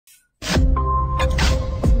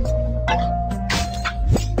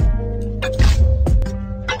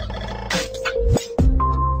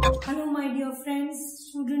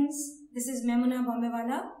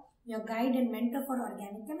Mewala, your guide and mentor for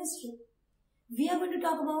organic chemistry. We are going to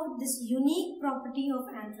talk about this unique property of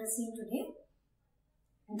anthracene today.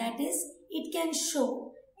 That is, it can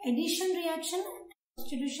show addition reaction and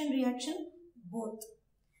substitution reaction both.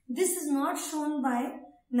 This is not shown by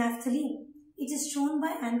naphthalene. It is shown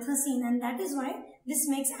by anthracene, and that is why this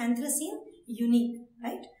makes anthracene unique,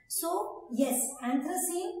 right? So, yes,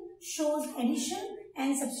 anthracene shows addition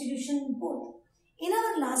and substitution both. In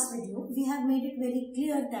our last video, we have made it very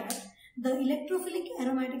clear that the electrophilic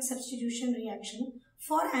aromatic substitution reaction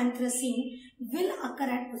for anthracene will occur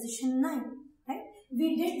at position 9, right?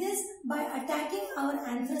 We did this by attacking our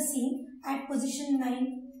anthracene at position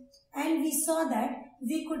 9, and we saw that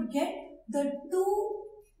we could get the two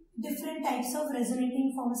different types of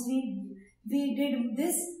resonating forms. We did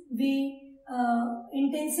this, we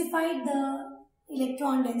intensified the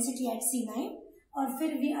electron density at C9, or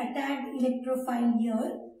फिर we attacked electrophile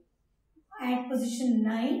here at position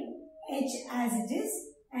 9, H as it is,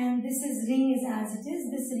 and this is ring is as it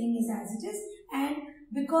is, this ring is as it is, and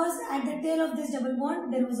because at the tail of this double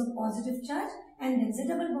bond there was a positive charge and there is a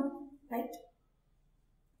double bond, right?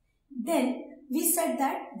 Then we said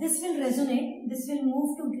that this will resonate, this will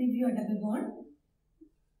move to give you a double bond,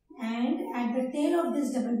 and at the tail of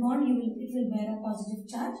this double bond it will bear a positive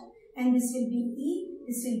charge, and this will be E,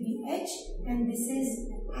 this will be H, and this is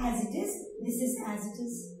as it is, this is as it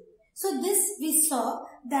is. So this we saw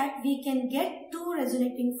that we can get two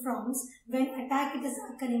resonating forms when attack it is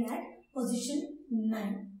occurring at position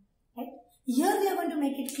 9. Right? Here we are going to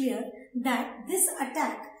make it clear that this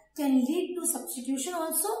attack can lead to substitution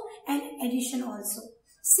also and addition also.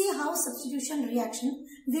 See how substitution reaction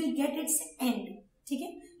will get its end. ठीक है?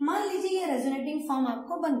 मान लीजिए ये resonating form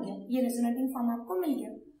आपको बन गया, ये resonating form आपको मिल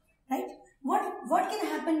गया, right? What can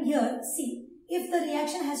happen here? See, if the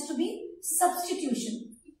reaction has to be substitution,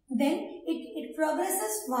 then it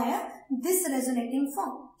progresses via this resonating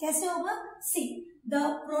form. कैसे होगा? See,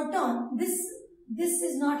 the proton, this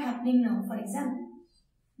is not happening now. For example,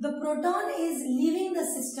 the proton is leaving the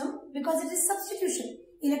system because it is substitution.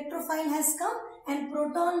 Electrophile has come and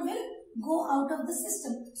proton will go out of the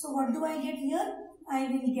system. So what do I get here? I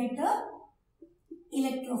will get a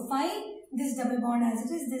electrophile, this double bond as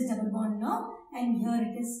it is, this double bond now, and here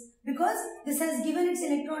it is. Because this has given its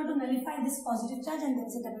electron to nullify this positive charge and there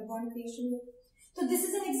is a double bond creation here. So this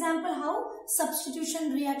is an example how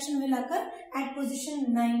substitution reaction will occur at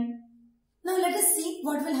position 9. Now let us see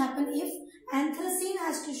what will happen if anthracene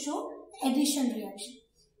has to show addition reaction.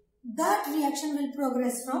 That reaction will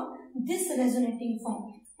progress from this resonating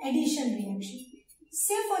form, addition reaction.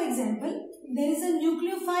 Say for example, there is a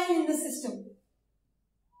nucleophile in the system.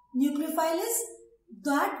 Nucleophile is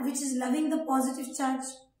that which is loving the positive charge,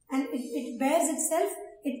 and it bears itself,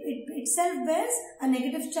 it itself bears a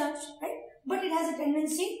negative charge, right? But it has a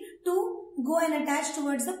tendency to go and attach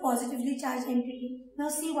towards the positively charged entity. Now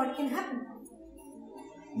see what can happen.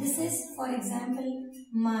 This is, for example,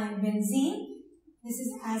 my benzene. This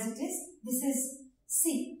is as it is. This is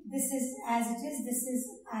C. This is as it is. This is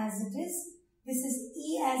as it is. This is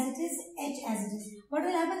E as it is. H as it is. What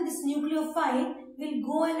will happen? This nucleophile will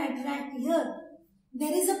go and attract here.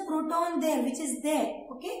 There is a proton there which is there.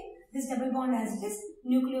 Okay. This double bond as it is.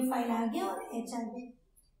 Nucleophile aa gaya aur H aa gaya.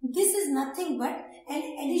 This is nothing but an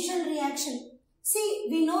addition reaction. See,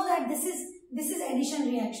 we know that this is addition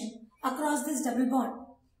reaction across this double bond.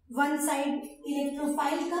 One side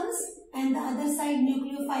electrophile comes and the other side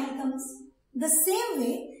nucleophile comes. The same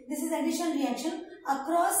way, this is addition reaction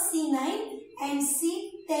across C9 and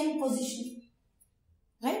C10 position.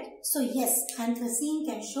 Right? So yes, anthracene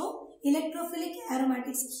can show electrophilic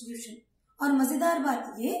aromatic substitution. और मजेदार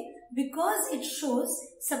बात ये, because it shows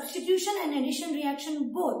substitution and addition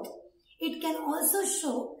reaction both, it can also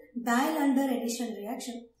show diol under addition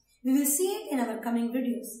reaction. We will see it in our coming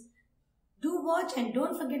videos. Do watch and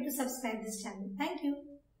don't forget to subscribe this channel. Thank you.